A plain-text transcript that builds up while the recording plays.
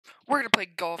We're gonna play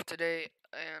golf today,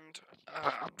 and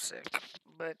I'm sick,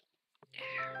 but yeah.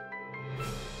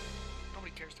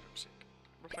 Nobody cares that I'm sick.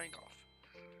 We're playing golf.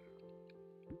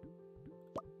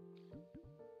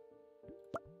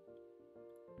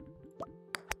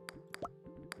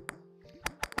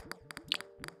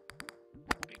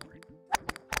 Big brain.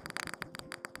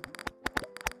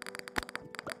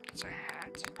 It's a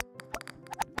hat.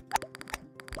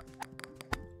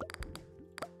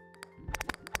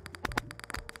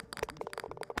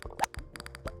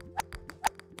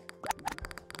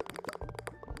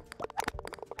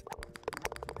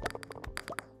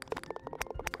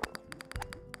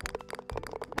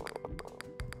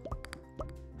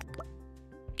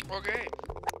 Okay.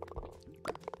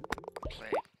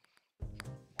 Play.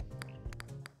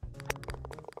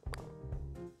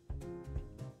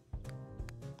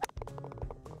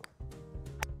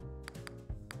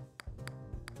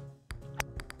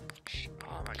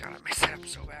 Oh my god, I messed that up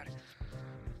so bad.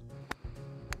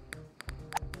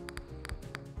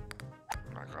 Oh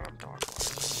my god, I'm talking.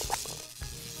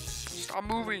 Stop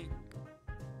moving.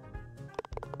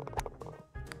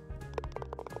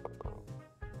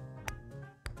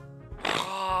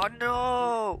 Oh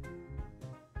no!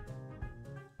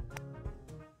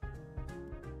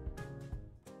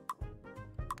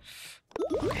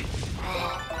 Okay.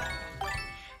 Oh.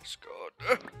 Let's go.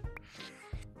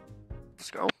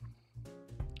 Let's go.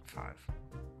 5.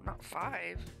 Not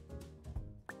 5.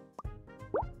 Am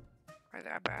I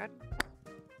that bad?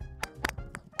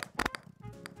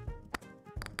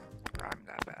 I'm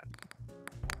that bad.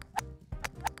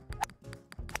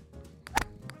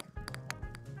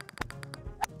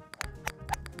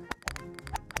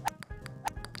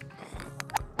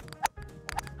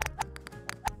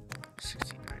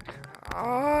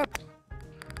 Up.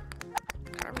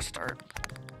 Can I restart?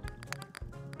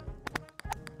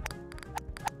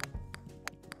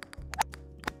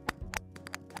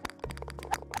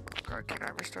 God, can I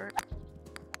restart?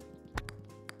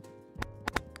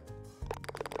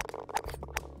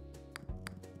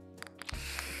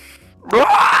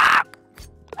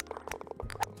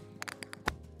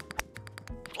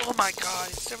 Oh my god,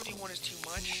 71 is too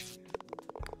much.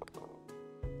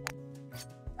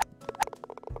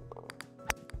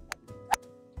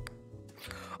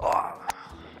 Oh.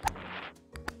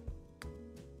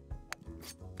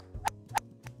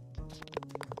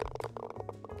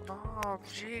 Oh,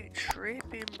 gee,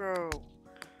 tripping, bro.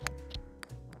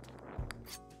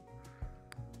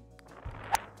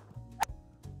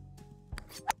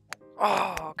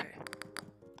 Oh, okay.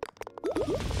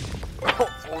 Oh,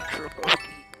 ultra bogey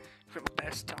for the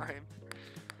best time.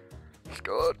 Let's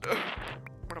go.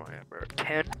 What am I at, bro?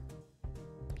 10?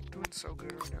 Doing so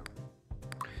good right now.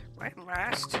 Am I in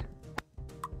last?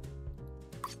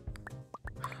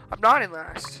 I'm not in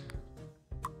last.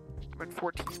 I'm in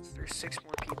 14th. There's 6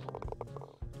 more people.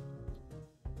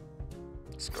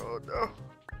 Let's go, no.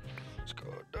 Let's go,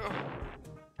 no.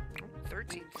 I'm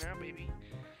 13th now, baby.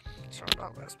 So I'm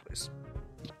not last place.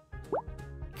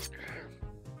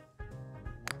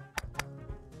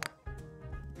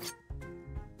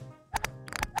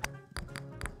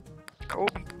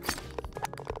 Kobe.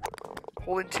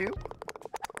 Hole in 2.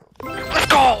 Let's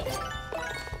go!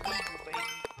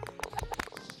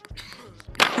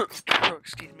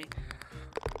 Excuse me.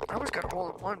 I almost got a hole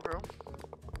in 1, bro.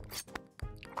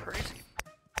 Crazy.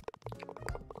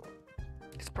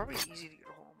 It's probably easy to get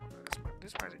a hole in 1.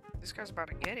 This guy's about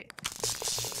to get it.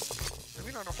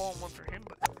 Maybe not a hole in 1 for him,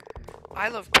 but I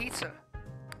love pizza.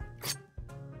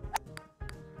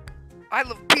 I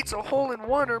love pizza hole in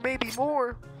 1 or maybe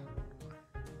more.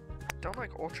 Don't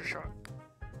like ultra shot.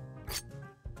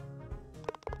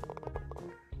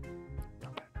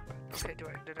 Not bad, not bad. Okay,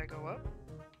 did I go up?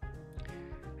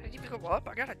 I didn't even go up.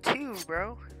 I got a 2,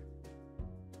 bro.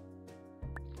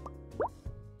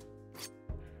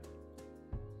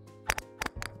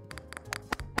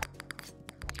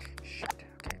 Shit.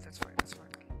 Okay, that's fine. That's fine.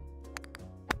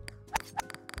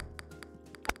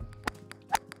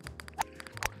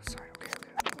 Go to the side. Okay,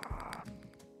 okay.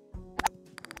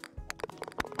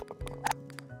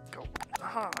 Go.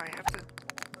 Aha, I have to.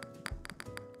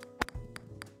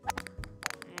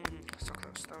 So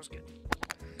close. That was good.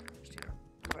 Just, you know,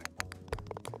 go back.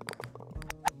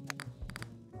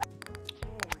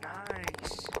 Oh,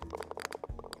 nice.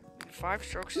 5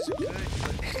 strokes isn't good, but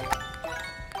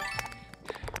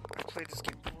I've played this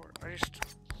game before. I just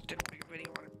didn't make a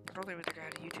video on it. I don't even think I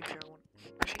had a YouTube channel.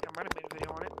 Actually, I might have made a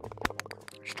video on it.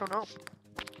 I just don't know.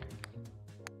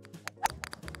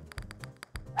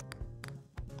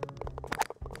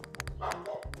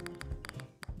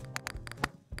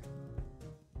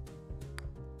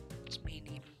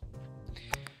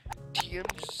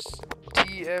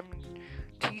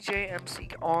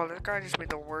 TJMC. Oh, that guy just made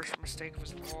the worst mistake of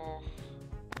his life. Oh.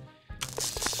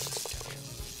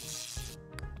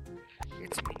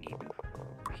 It's me.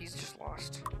 He's just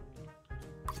lost.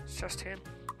 It's just him.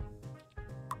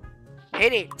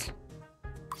 Hit it!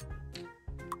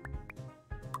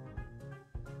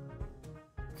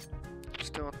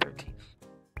 Still on 13th.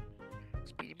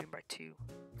 Speeding him by 2.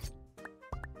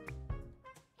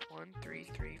 1, 3,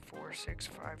 3, 4, 6,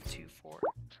 5, 2, 4.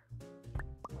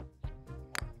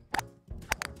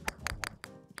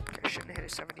 Okay, I shouldn't have hit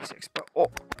a 76, but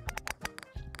oh!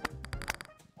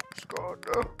 Score,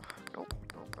 no! Nope,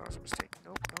 nope, that was a mistake.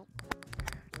 Nope, nope.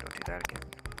 Don't do that again.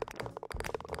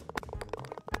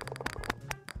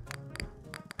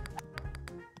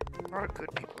 A lot of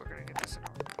good people are gonna get this in.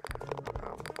 I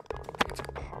think it's a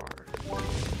par.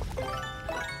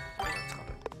 That's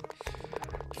called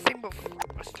a thing before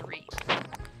a 3.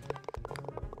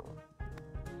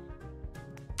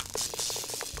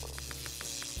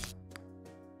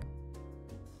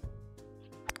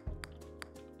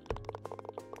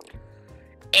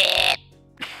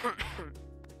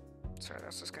 Sorry,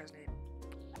 that's this guy's name.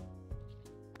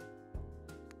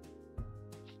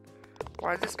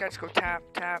 Why did this guy just go tap,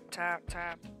 tap, tap,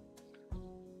 tap?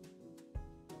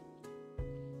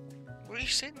 What are you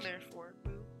sitting there for,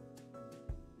 boo?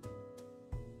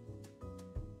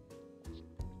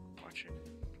 Watching.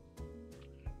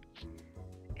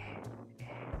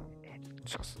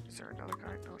 Just, is there another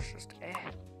guy? No, it's just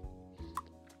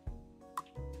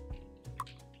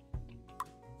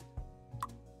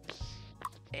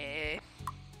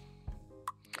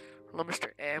Hello,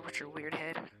 Mr. with your weird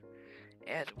head.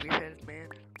 The weird headed man.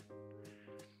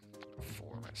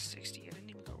 4, I'm at 60. I didn't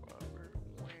even go up or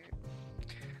went.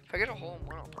 If I get a hole in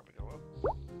one, I'll probably go up.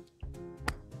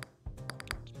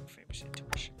 Famous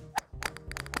intuition.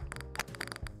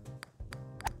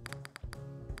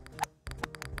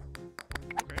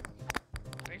 Okay.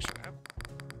 Thanks for that.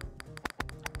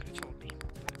 Could have told me.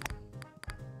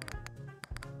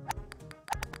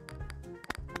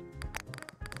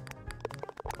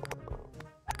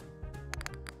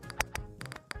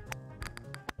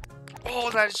 Oh,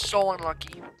 that is so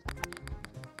unlucky.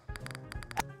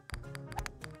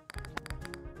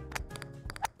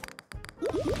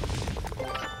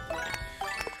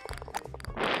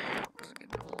 Wasn't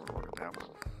getting a little more than that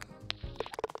one.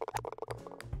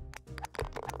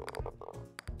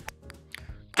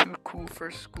 Too cool for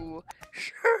school.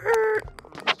 Shit.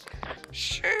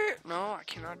 Shit. No, I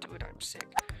cannot do it. I'm sick.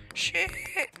 Shit.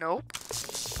 Nope.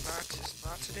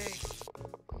 Not today.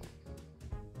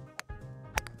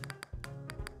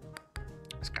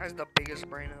 This guy's the biggest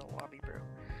brain in the lobby, bro.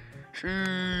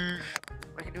 Sheesh.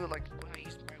 I can do it like when I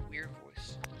use my weird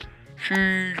voice.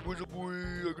 Sheesh, what's up, boy?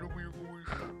 I got a weird voice.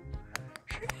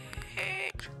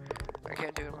 Sheesh. I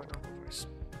can't do it in my normal voice.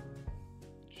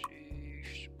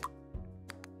 Sheesh.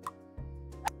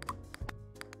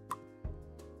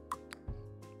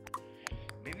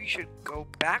 Maybe you should go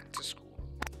back to school.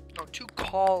 No, to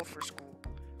call for school.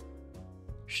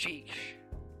 Sheesh.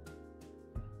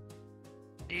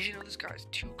 Did you know this guy's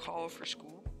too call for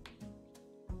school?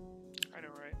 I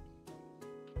know, right?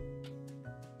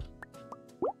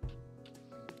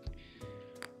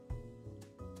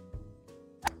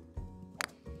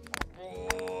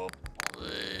 Oh,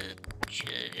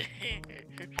 shit.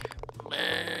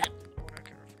 Man. Oh, I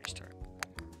can restart.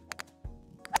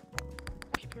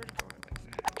 People are going like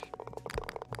that.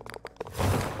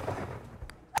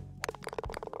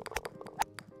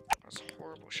 That was a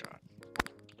horrible shot.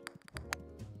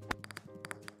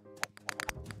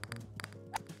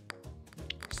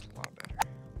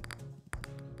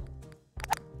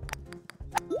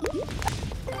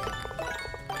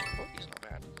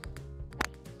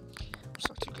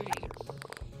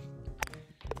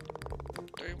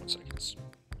 Seconds.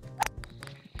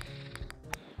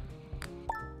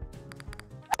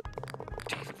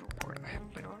 Take the reward. I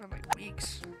haven't been on in like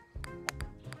weeks.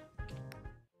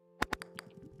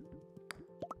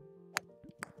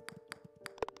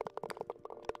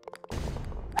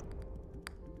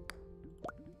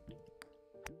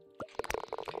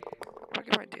 I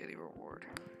get my daily reward.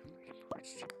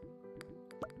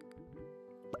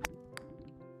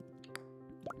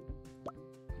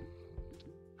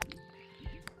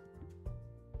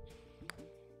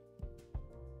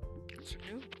 It's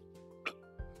new.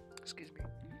 Excuse me.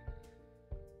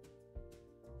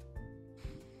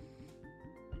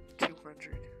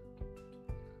 200.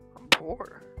 I'm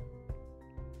poor.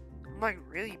 I'm like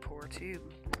really poor too.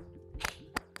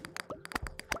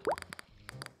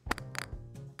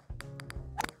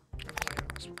 I've played on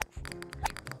this one before.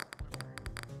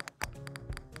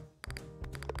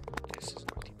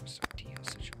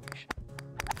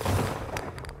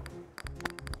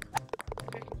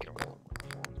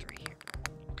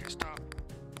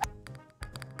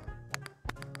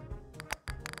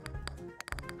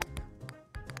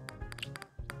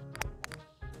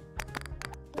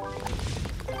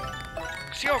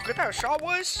 See how good that shot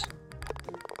was?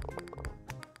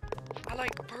 I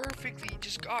like perfectly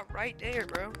just got right there,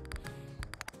 bro.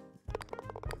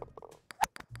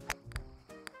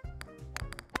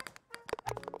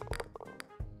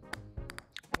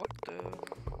 What the?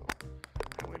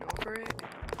 I went over it.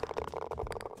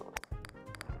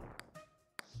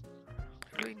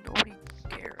 Really, nobody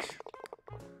cares.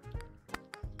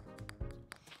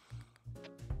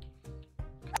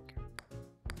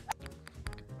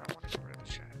 I want to get rid of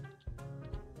the chat.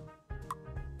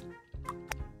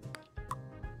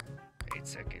 8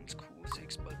 seconds, cool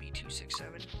 6, Bubby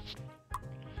 267.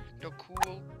 No,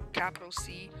 cool, capital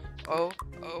C, O,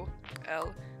 O,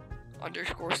 L,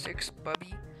 underscore 6,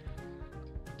 Bubby.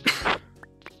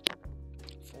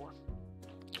 4.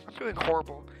 I'm doing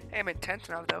horrible. Hey, I'm in 10th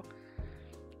now, though.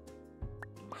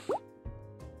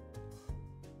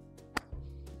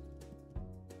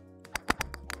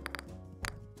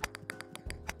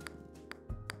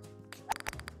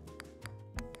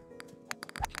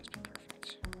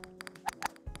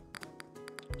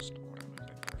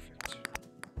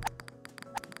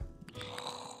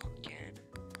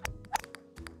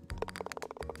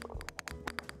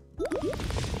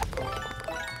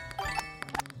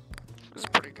 This is a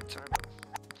pretty good time.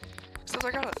 Since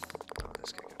I got a... Oh,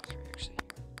 this guy got 3, actually.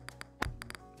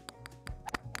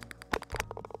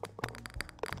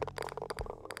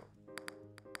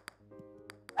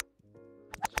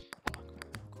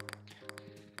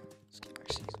 Let's get back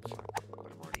to season 5.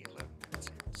 But I'm already 11 minutes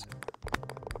in, so...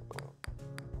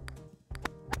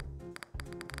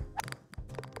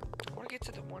 I want to get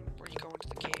to the one where you go into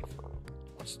the cave.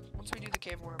 Once we do the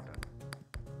cave one, I'm done.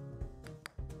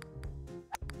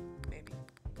 Maybe.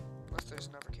 Unless there's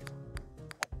another cave one.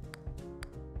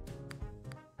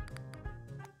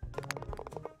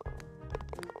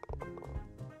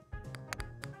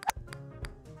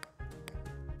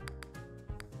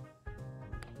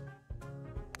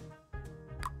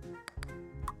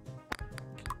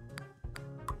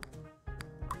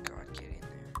 Oh my god, get in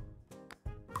there.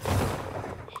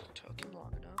 Oh, it took him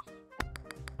long enough.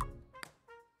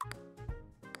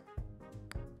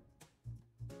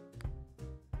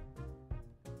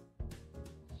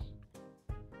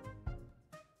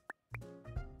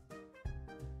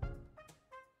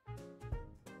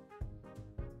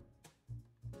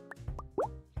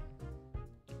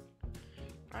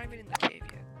 Not even in the cave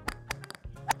yet.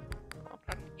 Oh,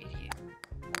 I'm an idiot.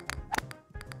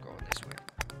 Going this way.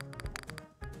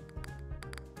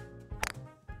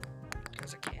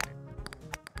 Because I can.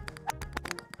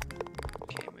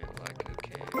 Came in like a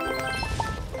cave.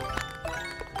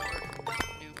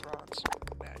 New bronze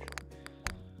badge.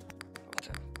 Level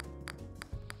 10.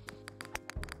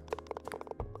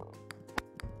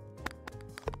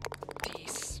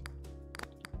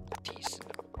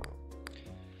 Decent.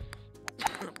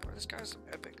 Bro, this guy has some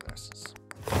epic glasses.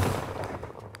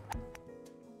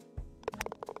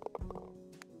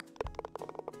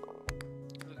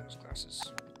 Look at those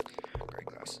glasses. Great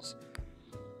glasses.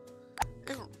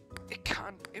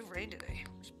 It rained today.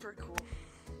 It's pretty cool.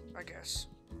 I guess.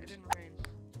 It didn't rain.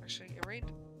 Actually, it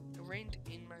rained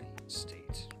in my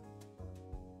state.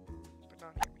 But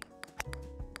not near me.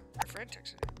 My friend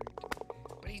texted it rained.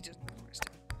 But he doesn't live in my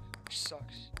state. Which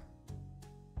sucks.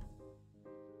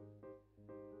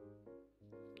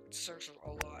 It sucks a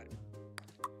lot.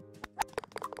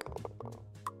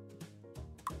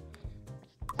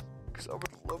 Because I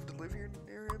would love to live here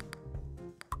near him.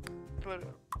 But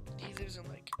he lives in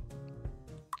like...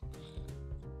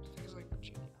 I think it's like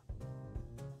Virginia.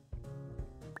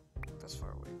 That's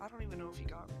far away. I don't even know if he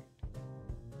got rained.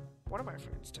 One of my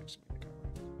friends texted me that got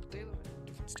rained. But they live in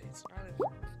different states. And I live in...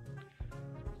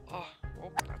 Oh,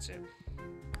 well, that's it.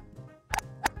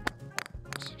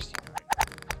 69.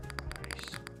 Nice.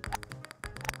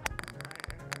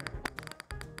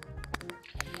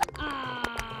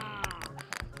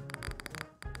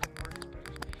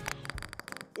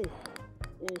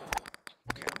 Oh,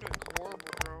 okay, I'm doing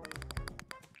horrible, bro.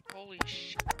 Holy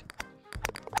shit.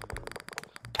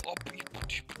 Oh,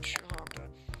 I'm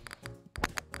done.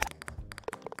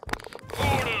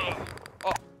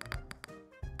 Oh.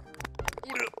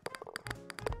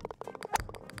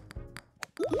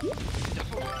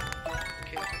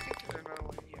 Okay, I think there's another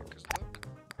one in here, because look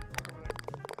over there.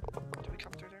 Did we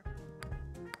come through there?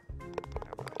 I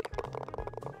have no idea.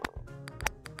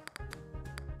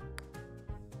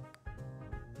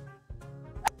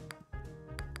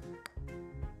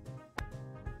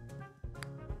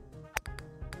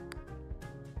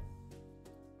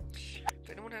 If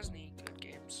anyone has any good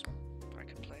games I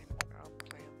can play, I'll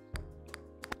play them.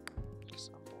 Because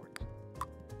I'm bored.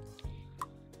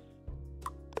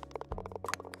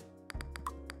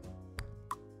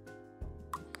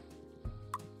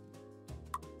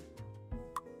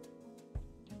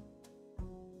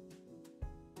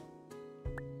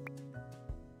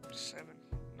 7.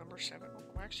 Number 7. Oh,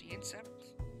 I'm actually in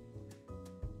 7th.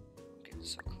 I'm getting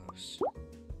so close.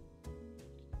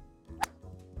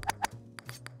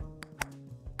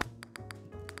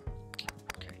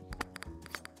 Okay.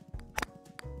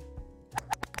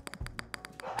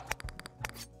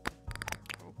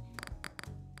 Oh.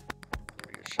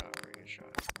 Very good shot, very good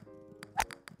shot.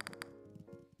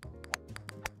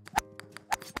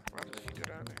 What happens if you go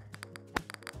down there?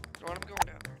 No, I'm going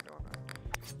down there. No, I'm not.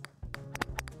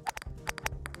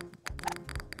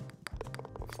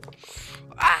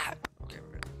 Ah! Okay,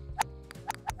 we're good.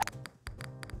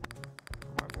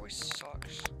 My voice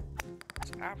sucks.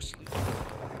 It's absolutely.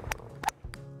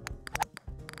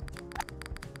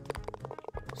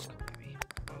 Let's go, baby.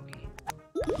 Bogey.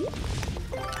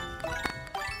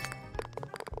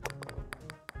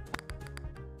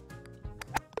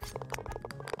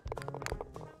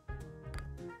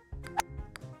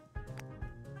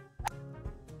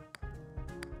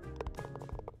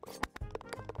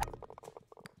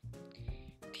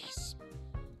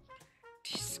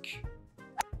 Disc.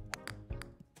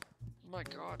 Oh my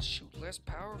god, shoot less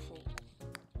powerful.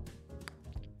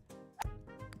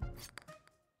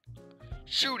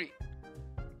 Shoot it!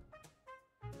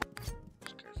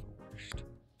 This guy's the worst.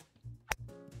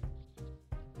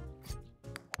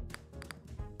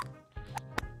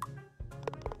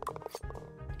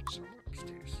 Someone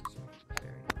upstairs is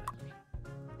very loud.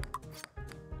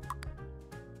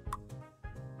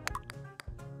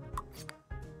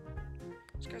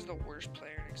 This guy's the worst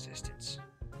player in existence.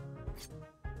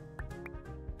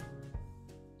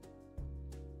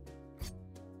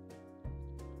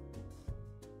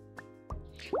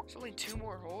 There's only 2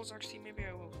 more holes. Actually, maybe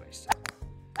I will place them.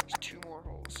 There's 2 more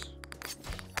holes.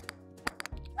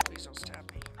 Please don't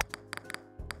stab me.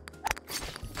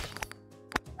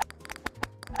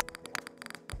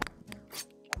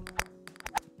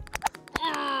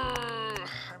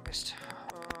 I missed.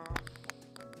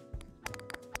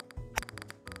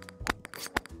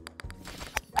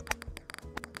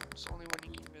 It's only when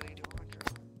you can really do 100.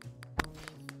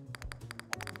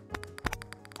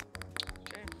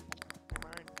 Okay,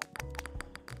 mine.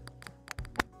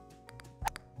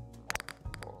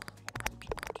 Oh,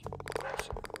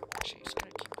 jeez,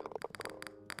 gonna keep going.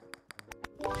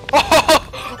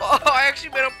 Oh, I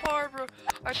actually made a par, bro.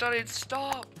 I thought it'd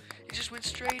stop. It just went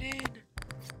straight in.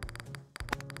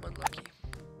 I'm unlucky.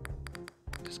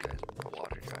 This guy's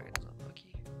water dragon is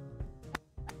unlucky.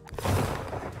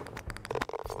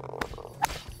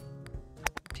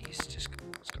 He's just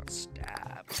almost got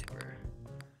stabbed, bro.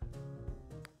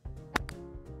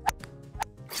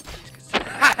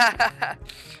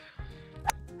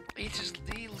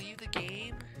 Did he leave the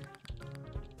game?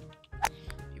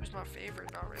 He was my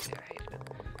favorite. Not really. I hated him.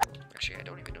 Actually, I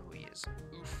don't even know who he is.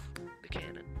 Oof. The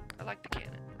cannon. I like the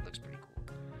cannon. It looks pretty cool.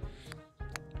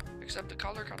 Except the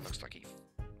color kind of looks like he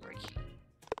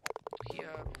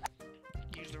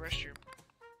used the restroom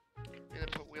and then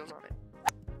put wheels on it.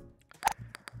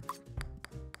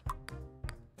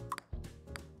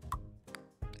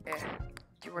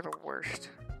 You were the worst.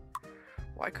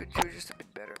 Why couldn't you just have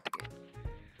been better at the game?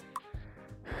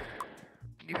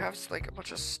 You have like a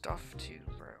bunch of stuff too,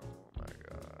 bro. Oh my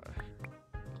god.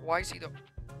 Why is he the?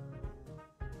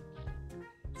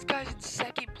 This guy's in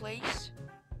 2nd place.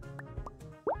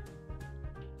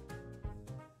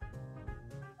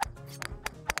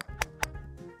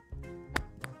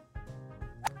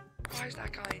 Why is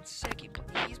that guy in 2nd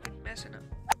place? He's been messing up.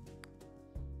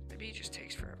 Maybe he just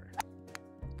takes forever.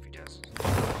 If he does.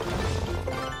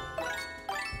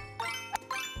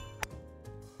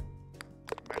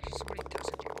 Imagine somebody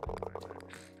doesn't do it all the time.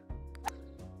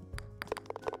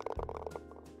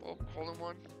 Well, hole in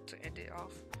one to end it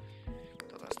off.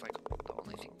 So that's like the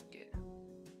only thing you get.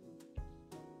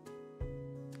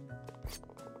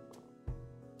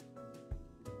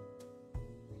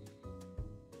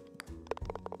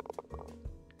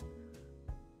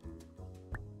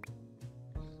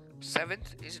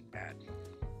 Seventh isn't bad.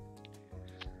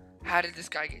 How did this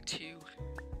guy get 2?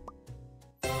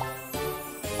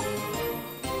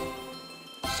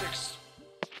 6.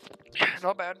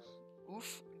 Not bad.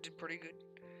 Oof, did pretty good.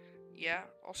 Yeah,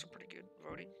 also pretty good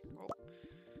voting. Oh.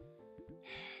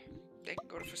 They can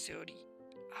go to facility.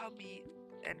 I'll be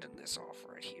ending this off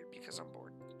right here because I'm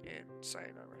bored. And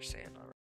sayonara.